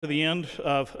To the end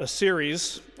of a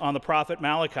series on the prophet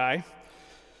Malachi,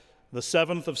 the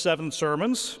seventh of 7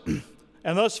 sermons.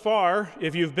 And thus far,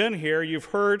 if you've been here, you've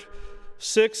heard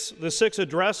the six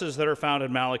addresses that are found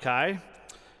in Malachi.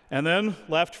 And then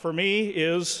left for me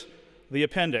is the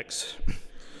appendix.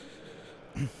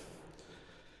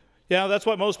 Yeah, that's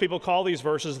what most people call these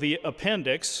verses, the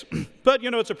appendix. But,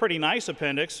 it's a pretty nice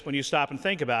appendix when you stop and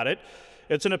think about it.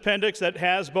 It's an appendix that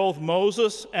has both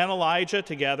Moses and Elijah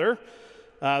together.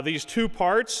 These two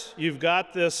parts, you've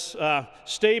got this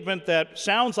statement that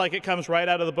sounds like it comes right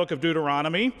out of the book of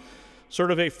Deuteronomy, sort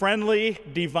of a friendly,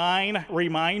 divine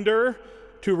reminder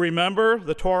to remember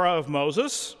the Torah of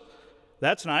Moses.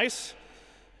 That's nice.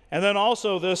 And then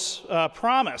also this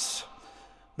promise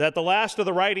that the last of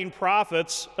the writing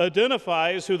prophets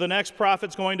identifies who the next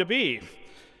prophet's going to be.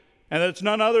 And it's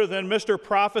none other than Mr.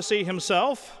 Prophecy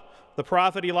himself, the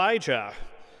prophet Elijah.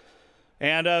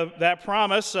 And that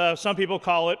promise, some people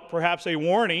call it perhaps a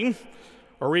warning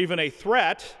or even a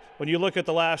threat when you look at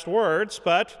the last words,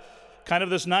 but kind of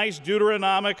this nice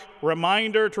Deuteronomic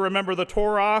reminder to remember the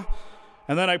Torah.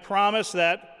 And then I promise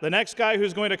that the next guy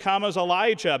who's going to come is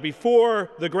Elijah before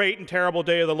the great and terrible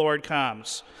day of the Lord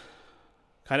comes.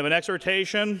 Kind of an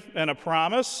exhortation and a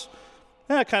promise.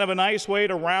 Kind of a nice way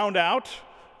to round out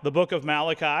the book of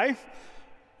Malachi.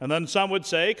 And then some would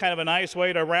say kind of a nice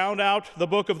way to round out the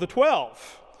book of the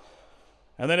 12.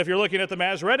 And then if you're looking at the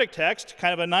Masoretic text,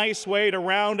 kind of a nice way to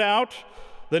round out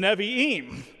the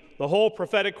Nevi'im, the whole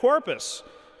prophetic corpus.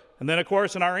 And then, of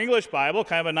course, in our English Bible,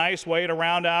 kind of a nice way to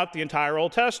round out the entire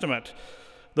Old Testament.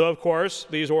 Though, of course,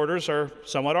 these orders are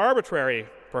somewhat arbitrary,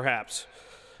 perhaps.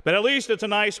 But at least it's a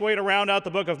nice way to round out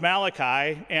the book of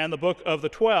Malachi and the book of the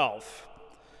 12.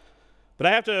 But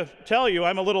I have to tell you,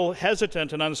 I'm a little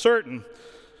hesitant and uncertain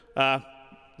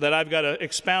that I've got to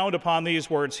expound upon these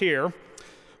words here.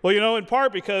 Well, in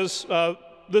part because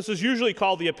this is usually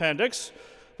called the appendix,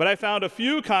 but I found a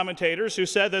few commentators who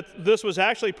said that this was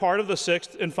actually part of the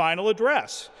sixth and final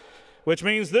address, which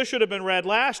means this should have been read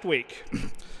last week,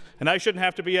 and I shouldn't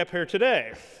have to be up here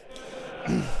today.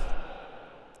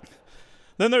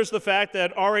 Then there's the fact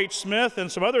that R.H. Smith and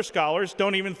some other scholars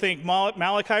don't even think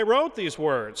Malachi wrote these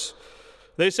words.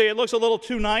 They say it looks a little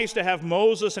too nice to have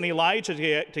Moses and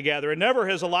Elijah together, and never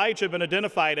has Elijah been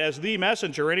identified as the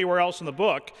messenger anywhere else in the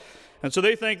book. And so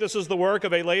they think this is the work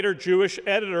of a later Jewish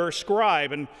editor or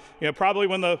scribe. And probably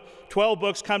when the 12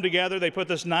 books come together, they put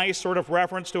this nice sort of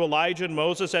reference to Elijah and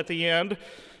Moses at the end.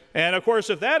 And of course,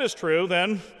 if that is true,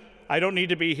 then I don't need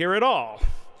to be here at all.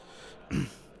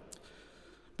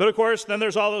 But of course, then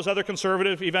there's all those other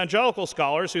conservative evangelical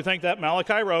scholars who think that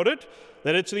Malachi wrote it,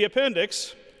 that it's the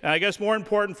appendix. And I guess more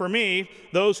important for me,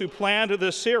 those who planned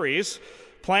this series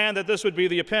planned that this would be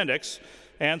the appendix,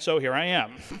 and so here I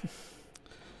am.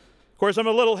 Of course, I'm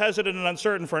a little hesitant and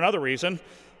uncertain for another reason.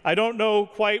 I don't know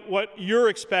quite what you're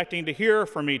expecting to hear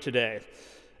from me today,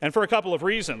 and for a couple of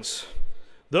reasons.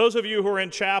 Those of you who were in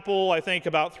chapel, I think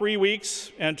about 3 weeks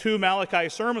and 2 Malachi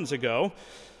sermons ago,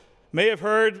 may have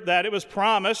heard that it was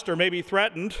promised or maybe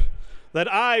threatened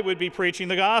that I would be preaching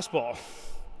the gospel.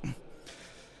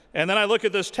 And then I look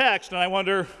at this text and I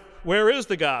wonder, where is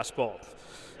the gospel?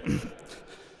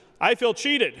 I feel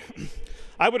cheated.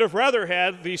 I would have rather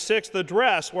had the sixth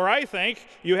address, where I think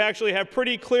you actually have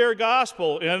pretty clear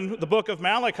gospel in the book of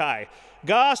Malachi.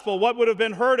 Gospel, what would have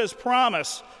been heard as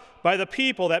promise by the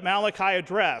people that Malachi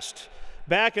addressed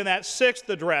back in that sixth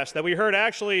address that we heard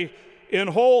actually in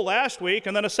whole last week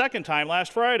and then a second time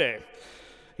last Friday.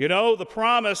 The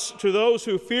promise to those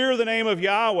who fear the name of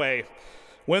Yahweh,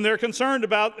 when they're concerned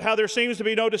about how there seems to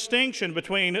be no distinction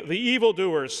between the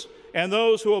evildoers and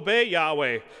those who obey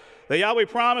Yahweh, that Yahweh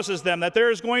promises them that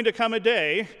there is going to come a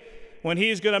day when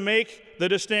he's going to make the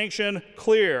distinction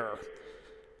clear,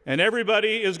 and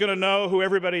everybody is going to know who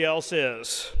everybody else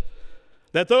is.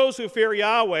 That those who fear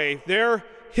Yahweh, they're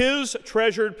his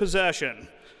treasured possession,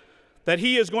 that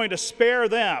he is going to spare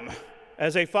them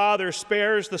as a father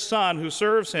spares the son who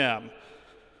serves him,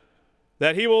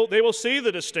 that they will see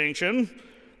the distinction,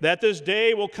 that this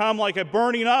day will come like a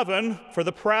burning oven for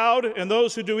the proud and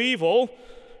those who do evil,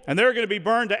 and they're going to be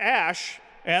burned to ash,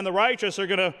 and the righteous are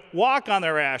going to walk on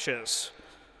their ashes.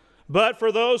 But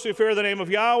for those who fear the name of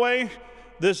Yahweh,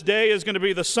 this day is going to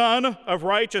be the sun of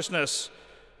righteousness,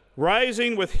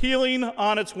 rising with healing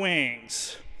on its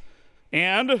wings.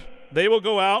 And they will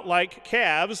go out like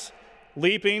calves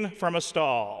leaping from a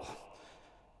stall.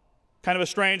 Kind of a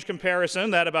strange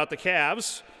comparison, that about the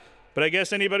calves. But I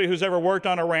guess anybody who's ever worked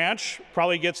on a ranch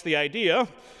probably gets the idea.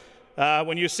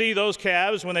 When you see those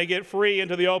calves, when they get free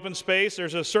into the open space,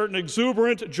 there's a certain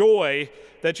exuberant joy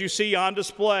that you see on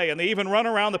display. And they even run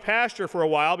around the pasture for a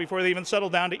while before they even settle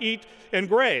down to eat and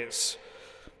graze.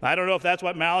 I don't know if that's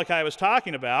what Malachi was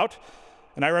talking about.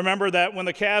 And I remember that when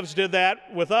the calves did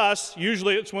that with us,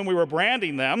 usually it's when we were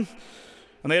branding them,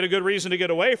 and they had a good reason to get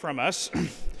away from us.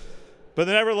 But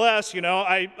nevertheless,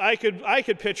 I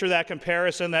could picture that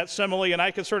comparison, that simile, and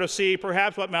I could sort of see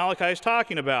perhaps what Malachi is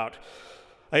talking about.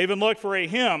 I even looked for a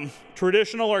hymn,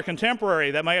 traditional or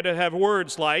contemporary, that might have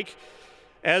words like,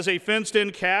 "As a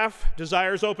fenced-in calf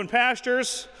desires open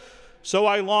pastures, so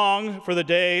I long for the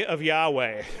day of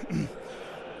Yahweh."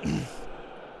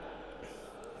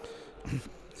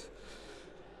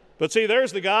 But see,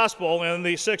 there's the gospel in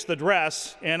the sixth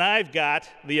address, and I've got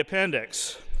the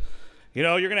appendix.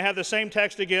 You're going to have the same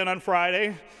text again on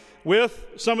Friday with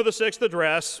some of the sixth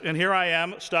address, and here I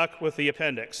am stuck with the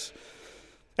appendix.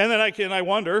 And then I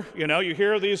wonder, you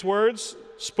hear these words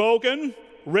spoken,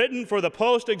 written for the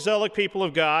post-exilic people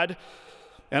of God,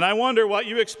 and I wonder what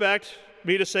you expect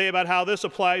me to say about how this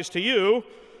applies to you,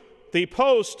 the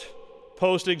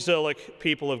post-exilic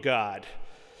people of God.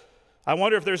 I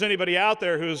wonder if there's anybody out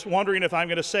there who's wondering if I'm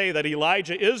going to say that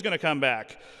Elijah is going to come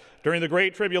back during the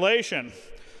Great Tribulation.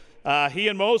 He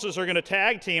and Moses are going to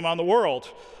tag team on the world.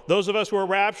 Those of us who are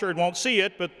raptured won't see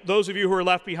it, but those of you who are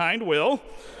left behind will.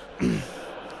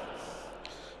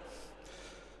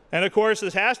 And of course,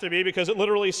 this has to be because it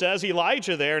literally says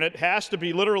Elijah there, and it has to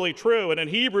be literally true. And in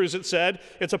Hebrews it said,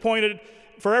 it's appointed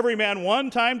for every man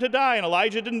one time to die, and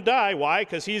Elijah didn't die. Why?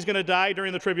 Because he's going to die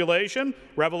during the tribulation,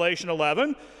 Revelation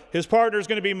 11. His partner is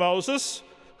going to be Moses,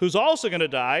 who's also going to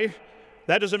die.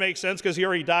 That doesn't make sense because he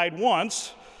already died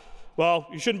once. Well,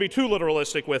 you shouldn't be too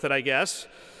literalistic with it, I guess.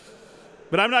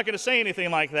 But I'm not going to say anything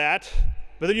like that.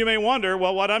 But then you may wonder,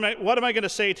 well, what am I going to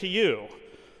say to you?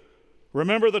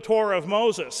 Remember the Torah of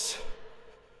Moses.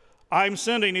 I'm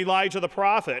sending Elijah the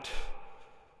prophet.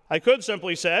 I could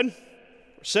simply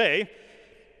say,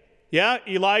 yeah,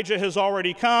 Elijah has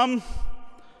already come.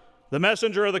 The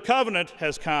messenger of the covenant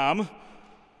has come.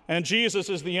 And Jesus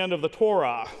is the end of the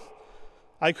Torah.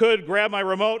 I could grab my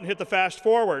remote and hit the fast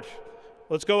forward.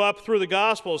 Let's go up through the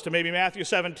Gospels to maybe Matthew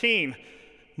 17,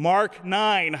 Mark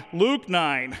 9, Luke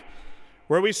 9,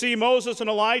 where we see Moses and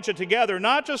Elijah together,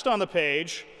 not just on the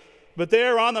page, but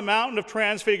there on the mountain of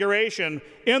transfiguration,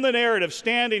 in the narrative,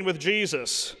 standing with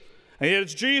Jesus. And yet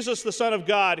it's Jesus, the Son of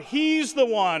God. He's the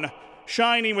one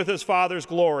shining with his Father's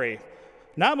glory.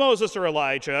 Not Moses or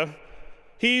Elijah.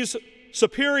 He's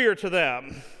superior to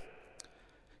them.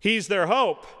 He's their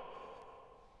hope.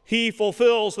 He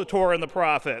fulfills the Torah and the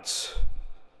prophets.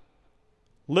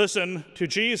 Listen to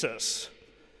Jesus.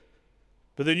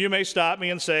 But then you may stop me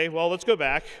and say, well, let's go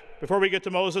back. Before we get to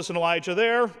Moses and Elijah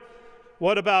there,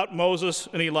 what about Moses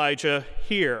and Elijah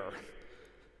here?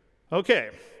 Okay.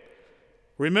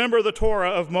 Remember the Torah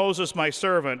of Moses, my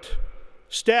servant,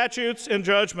 statutes and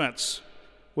judgments,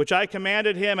 which I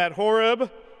commanded him at Horeb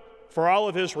for all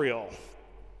of Israel.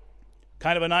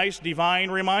 Kind of a nice divine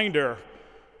reminder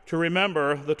to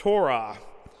remember the Torah.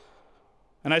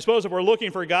 And I suppose if we're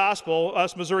looking for gospel,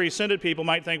 us Missouri Synod people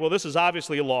might think, well, this is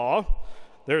obviously law.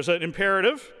 There's an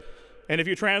imperative. And if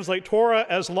you translate Torah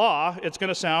as law, it's going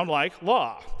to sound like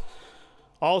law.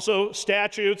 Also,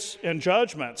 statutes and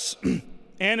judgments.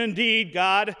 And indeed,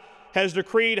 God has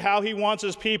decreed how he wants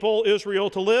his people,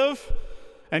 Israel, to live.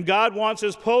 And God wants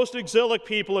his post-exilic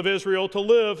people of Israel to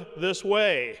live this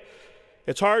way.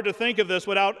 It's hard to think of this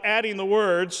without adding the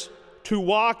words, to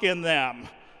walk in them,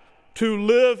 to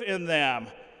live in them,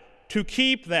 to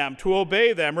keep them, to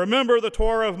obey them. Remember the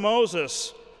Torah of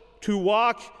Moses, to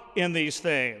walk in these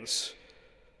things.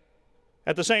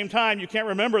 At the same time, you can't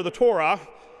remember the Torah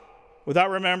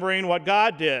without remembering what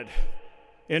God did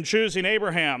in choosing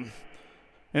Abraham,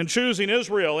 in choosing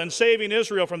Israel, in saving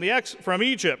Israel from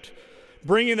Egypt,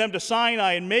 bringing them to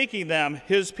Sinai and making them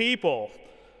his people,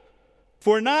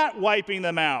 for not wiping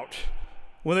them out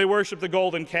when they worshiped the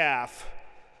golden calf,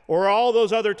 or all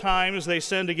those other times they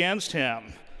sinned against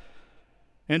him.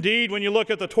 Indeed, when you look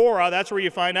at the Torah, that's where you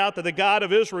find out that the God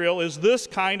of Israel is this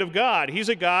kind of God. He's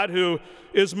a God who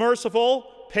is merciful,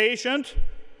 patient.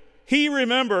 He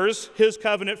remembers his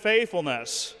covenant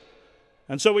faithfulness.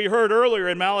 And so we heard earlier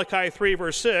in Malachi 3,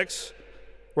 verse 6,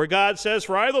 where God says,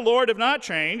 "For I, the Lord, have not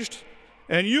changed,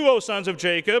 and you, O sons of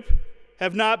Jacob,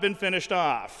 have not been finished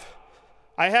off.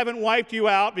 I haven't wiped you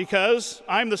out because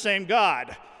I'm the same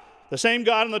God." The same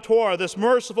God in the Torah, this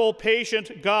merciful,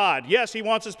 patient God. Yes, he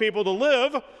wants his people to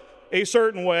live a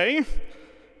certain way,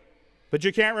 but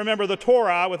you can't remember the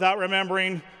Torah without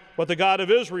remembering what the God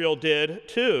of Israel did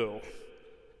too.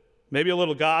 Maybe a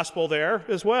little gospel there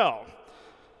as well.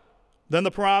 Then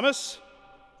the promise,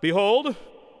 behold,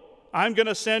 I'm going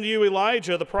to send you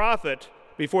Elijah the prophet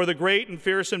before the great and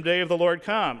fearsome day of the Lord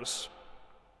comes.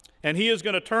 And he is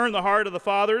going to turn the heart of the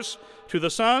fathers to the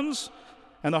sons,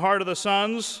 and the heart of the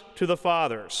sons to the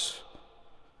fathers.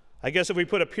 I guess if we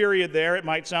put a period there, it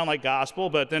might sound like gospel,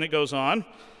 but then it goes on.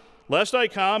 Lest I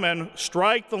come and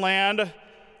strike the land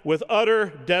with utter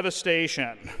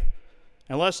devastation,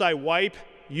 unless I wipe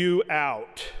you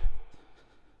out.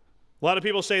 A lot of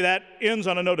people say that ends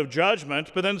on a note of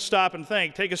judgment, but then stop and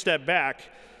think, take a step back.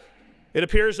 It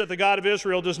appears that the God of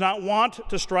Israel does not want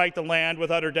to strike the land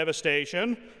with utter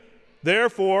devastation.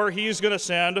 Therefore, he's going to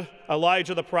send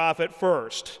Elijah the prophet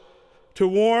first to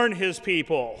warn his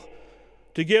people,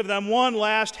 to give them one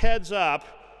last heads up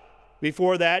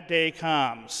before that day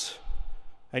comes.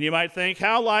 And you might think,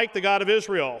 how like the God of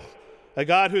Israel, a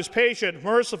God who's patient,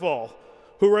 merciful,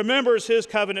 who remembers his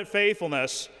covenant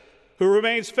faithfulness, who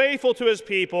remains faithful to his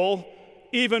people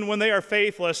even when they are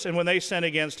faithless and when they sin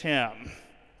against him.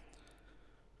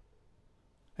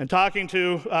 And talking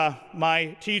to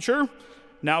my teacher,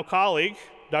 now colleague,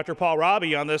 Dr. Paul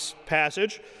Robbie, on this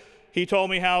passage, he told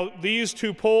me how these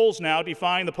two poles now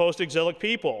define the post-exilic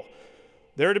people.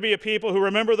 They're to be a people who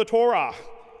remember the Torah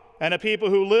and a people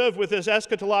who live with this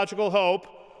eschatological hope,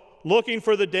 looking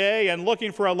for the day and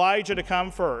looking for Elijah to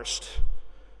come first.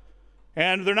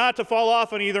 And they're not to fall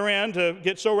off on either end, to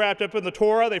get so wrapped up in the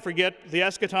Torah they forget the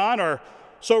eschaton, or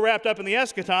so wrapped up in the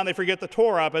eschaton they forget the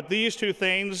Torah. But these two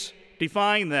things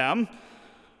define them.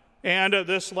 And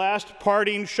this last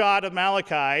parting shot of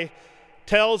Malachi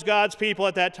tells God's people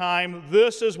at that time,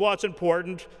 this is what's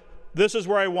important. This is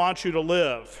where I want you to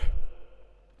live.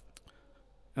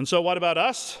 And so what about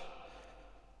us?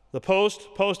 The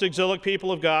post-exilic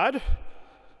people of God?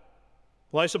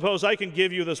 Well, I suppose I can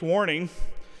give you this warning.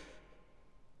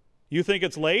 You think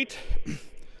it's late?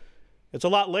 It's a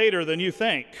lot later than you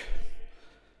think.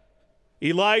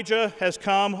 Elijah has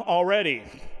come already,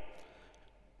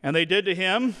 and they did to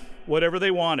him whatever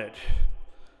they wanted.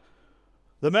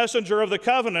 The messenger of the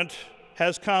covenant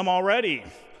has come already,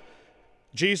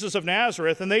 Jesus of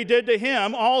Nazareth, and they did to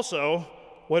him also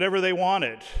whatever they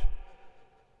wanted.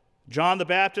 John the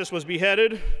Baptist was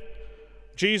beheaded,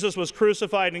 Jesus was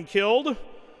crucified and killed,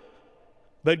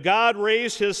 but God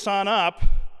raised his son up,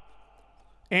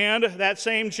 and that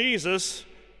same Jesus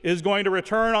is going to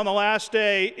return on the last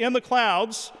day in the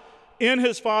clouds in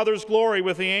his Father's glory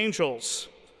with the angels.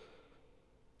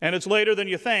 And it's later than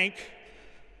you think.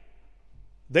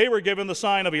 They were given the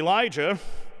sign of Elijah.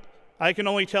 I can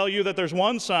only tell you that there's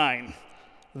one sign,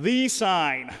 the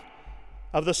sign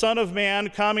of the Son of Man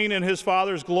coming in his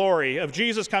Father's glory, of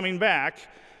Jesus coming back.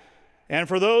 And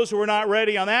for those who are not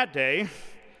ready on that day,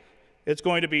 it's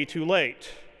going to be too late.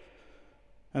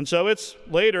 And so it's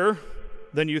later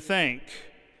than you think.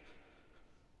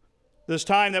 This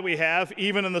time that we have,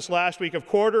 even in this last week of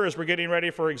quarter, as we're getting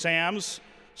ready for exams,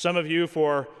 some of you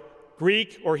for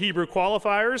Greek or Hebrew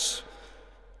qualifiers,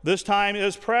 this time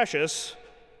is precious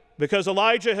because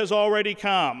Elijah has already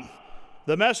come.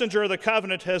 The messenger of the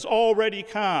covenant has already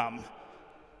come.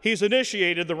 He's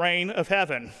initiated the reign of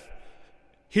heaven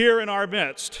here in our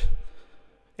midst.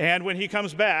 And when he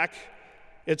comes back,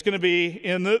 it's going to be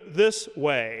in this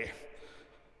way.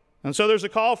 And so there's a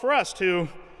call for us to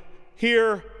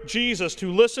hear Jesus,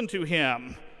 to listen to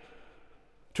him,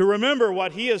 to remember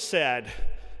what he has said.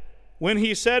 When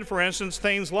he said, for instance,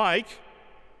 things like,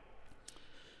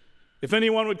 if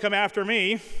anyone would come after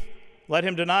me, let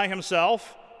him deny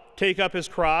himself, take up his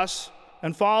cross,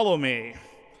 and follow me.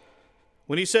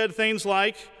 When he said things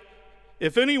like,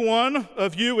 if any one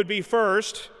of you would be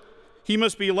first, he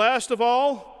must be last of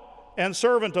all and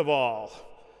servant of all.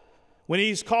 When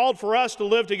he's called for us to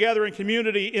live together in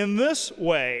community in this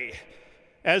way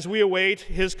as we await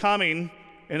his coming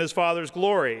in his Father's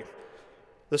glory.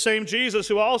 The same Jesus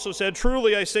who also said,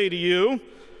 truly I say to you,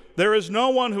 there is no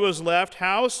one who has left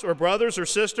house or brothers or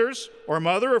sisters or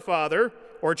mother or father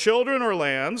or children or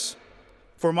lands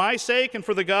for my sake and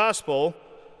for the gospel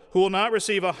who will not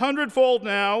receive 100-fold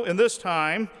now in this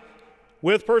time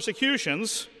with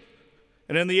persecutions,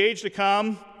 and in the age to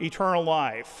come, eternal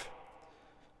life.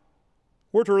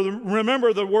 We're to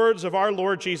remember the words of our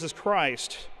Lord Jesus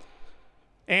Christ.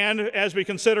 And as we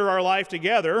consider our life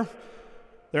together,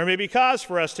 there may be cause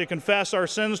for us to confess our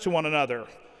sins to one another,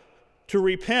 to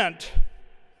repent,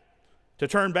 to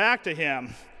turn back to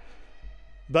him.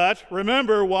 But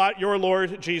remember what your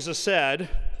Lord Jesus said,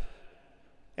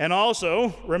 and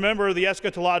also remember the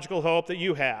eschatological hope that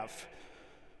you have.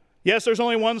 Yes, there's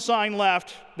only one sign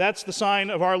left. That's the sign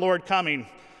of our Lord coming.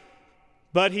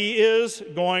 But he is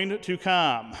going to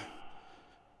come.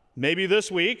 maybe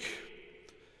this week,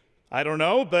 I don't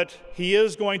know, but he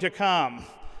is going to come.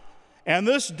 And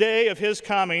this day of his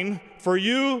coming, for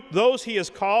you, those he has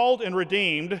called and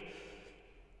redeemed,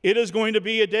 it is going to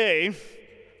be a day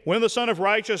when the Son of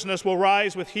Righteousness will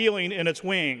rise with healing in its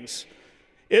wings.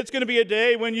 It's going to be a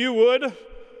day when you would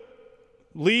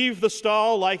leave the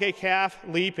stall like a calf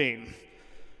leaping.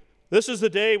 This is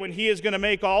the day when he is going to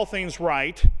make all things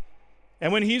right,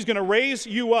 and when he's going to raise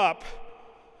you up,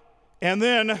 and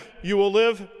then you will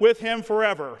live with him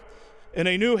forever in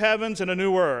a new heavens and a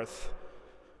new earth.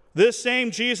 This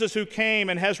same Jesus who came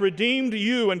and has redeemed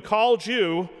you and called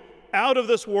you out of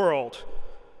this world,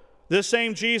 this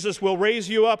same Jesus will raise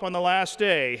you up on the last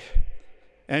day,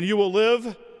 and you will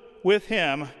live with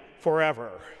him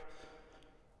forever.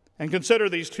 And consider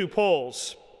these two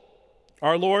poles.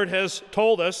 Our Lord has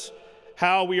told us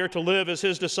how we are to live as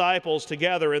his disciples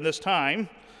together in this time,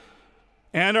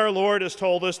 and our Lord has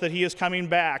told us that he is coming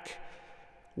back.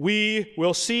 We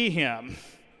will see him.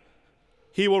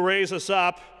 He will raise us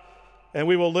up, and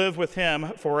we will live with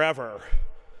him forever.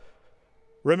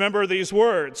 Remember these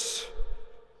words.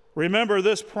 Remember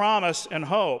this promise and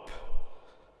hope.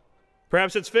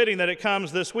 Perhaps it's fitting that it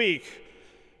comes this week,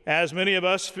 as many of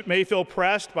us may feel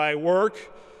pressed by work,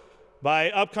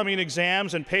 by upcoming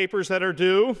exams and papers that are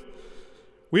due.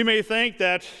 We may think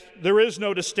that there is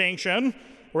no distinction,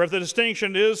 or if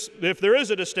there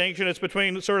is a distinction, it's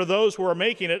between sort of those who are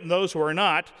making it and those who are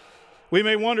not. We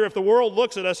may wonder if the world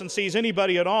looks at us and sees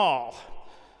anybody at all.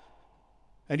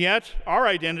 And yet, our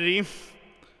identity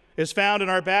is found in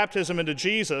our baptism into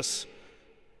Jesus,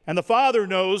 and the Father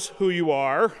knows who you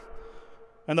are,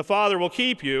 and the Father will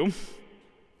keep you,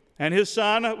 and his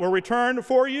Son will return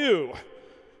for you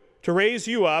to raise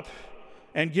you up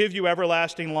and give you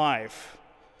everlasting life.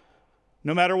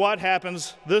 No matter what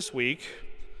happens this week,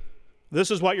 this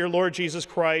is what your Lord Jesus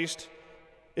Christ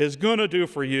is going to do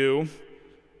for you,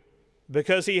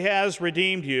 because he has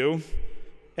redeemed you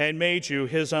and made you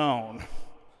his own.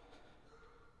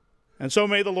 And so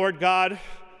may the Lord God,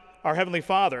 our Heavenly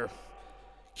Father,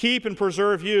 keep and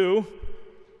preserve you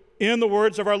in the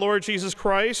words of our Lord Jesus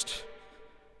Christ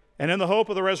and in the hope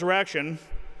of the resurrection,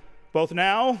 both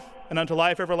now and unto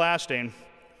life everlasting.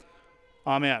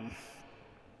 Amen.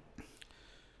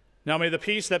 Now may the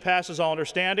peace that passes all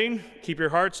understanding keep your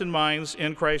hearts and minds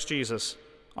in Christ Jesus.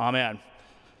 Amen.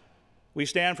 We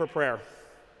stand for prayer.